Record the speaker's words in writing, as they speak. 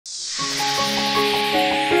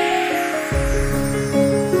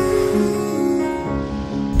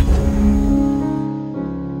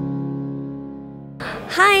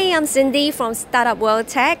I'm Cindy from Startup World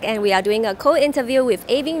Tech, and we are doing a co-interview with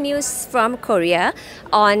AV News from Korea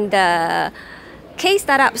on the K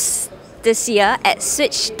Startups this year at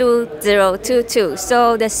Switch 2022.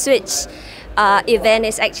 So the Switch event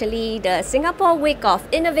is actually the Singapore Week of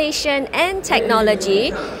Innovation and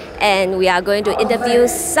Technology, and we are going to interview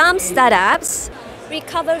some startups.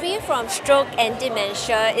 Recovery from stroke and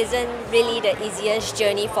dementia isn't really the easiest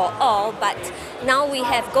journey for all, but now we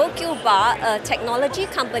have Gocuba, a technology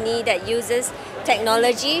company that uses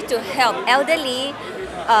technology to help elderly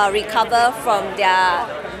recover from their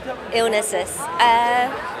illnesses.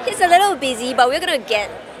 He's a little busy, but we're going to get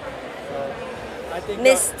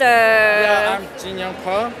Mr. Yeah, I'm Jin Young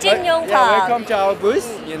Park. Welcome to our booth,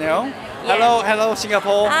 Yeah. Hello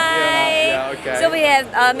Singapore. Hi. Okay. So we have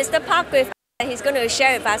Mr. Park with. He's going to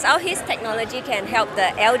share with us how his technology can help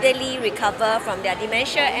the elderly recover from their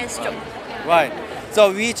dementia and stroke. Right.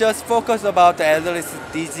 So we just focus about the elderly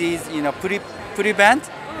disease, prevent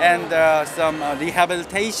and some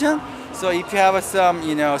rehabilitation. So if you have some,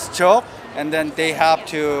 stroke, and then they have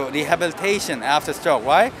to rehabilitation after stroke,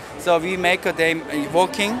 right? So we make them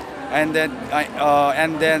walking, and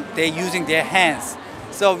then they using their hands.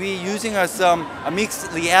 So we using some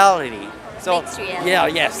mixed reality. So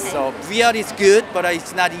Okay. So VR is good, but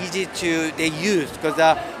it's not easy to use because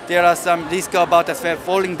there are some risk about the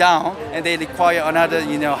falling down, and they require another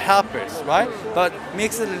helpers, right? But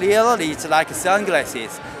mixed reality is like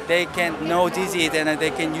sunglasses. They can know disease and they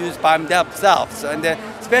can use by themselves. And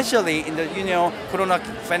especially in the corona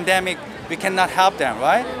pandemic, we cannot help them,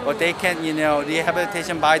 right? But they can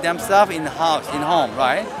rehabilitation by themselves in home,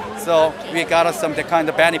 right? So we got some the kind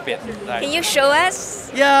of benefit. Right? Can you show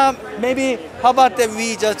us? Yeah, maybe. How about that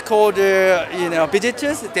we just call the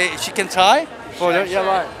visitors? She can try. Sure. Yeah,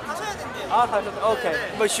 right. Okay,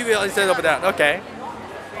 but she will instead of that. Okay.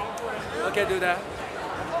 Okay, do that.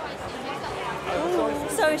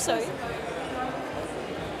 Sorry. So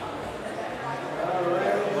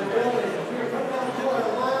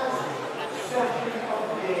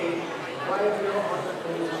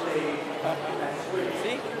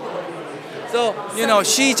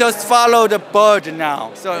she just follow the bird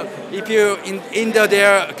now. So if you in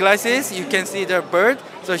their glasses, you can see the bird.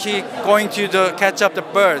 So she going to catch up the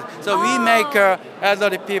bird. So we make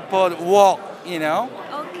elderly people walk.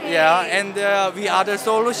 Okay. Yeah, and we other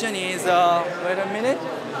solution is wait a minute.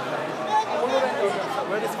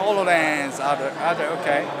 Where is HoloLens? Other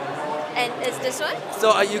okay. And is this one?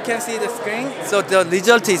 So you can see the screen. So the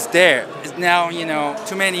result is there. It's now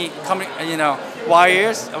too many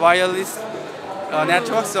wireless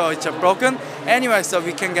network, so it's broken. Anyway, so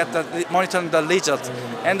we can get monitor the results.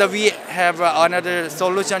 And we have another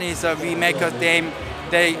solution is we make them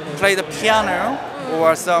they play the piano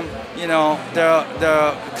or some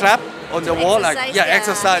the clap on the wall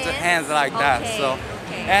exercise the hands like that. So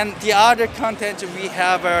and the other content we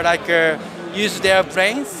have use their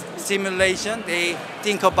brains simulation. They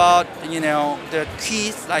think about the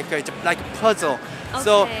keys like a puzzle. Okay.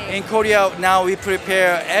 So in Korea now we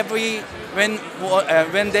prepare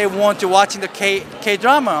when they want to watch the K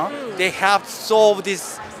drama, they have to solve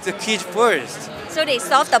the quiz first. So they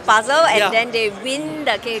solve the puzzle and then they win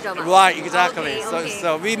the K-drama. Right, exactly. Okay.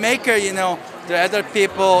 So we make the other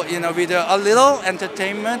people with a little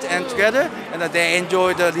entertainment and together, and they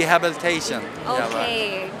enjoy the rehabilitation.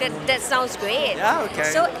 Okay, Yeah, right. that sounds great. Yeah, okay.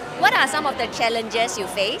 So what are some of the challenges you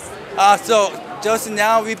face? So just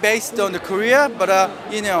now we based on the Korea, but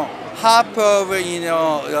half of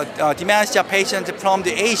dementia patients from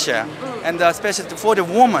the Asia, and especially for the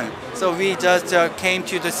woman. So we just came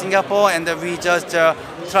to the Singapore, and we just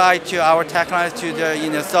try to our technology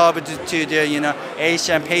to serve to the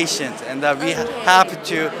Asian patients, and we help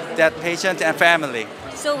to that patient and family.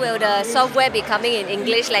 So will the software be coming in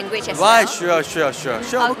English language as Right, well? sure,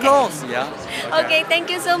 Okay. of course, yeah. Okay, thank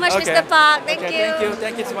you so much, Mr. Park. Thank you.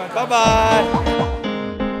 Thank you so much. Bye bye.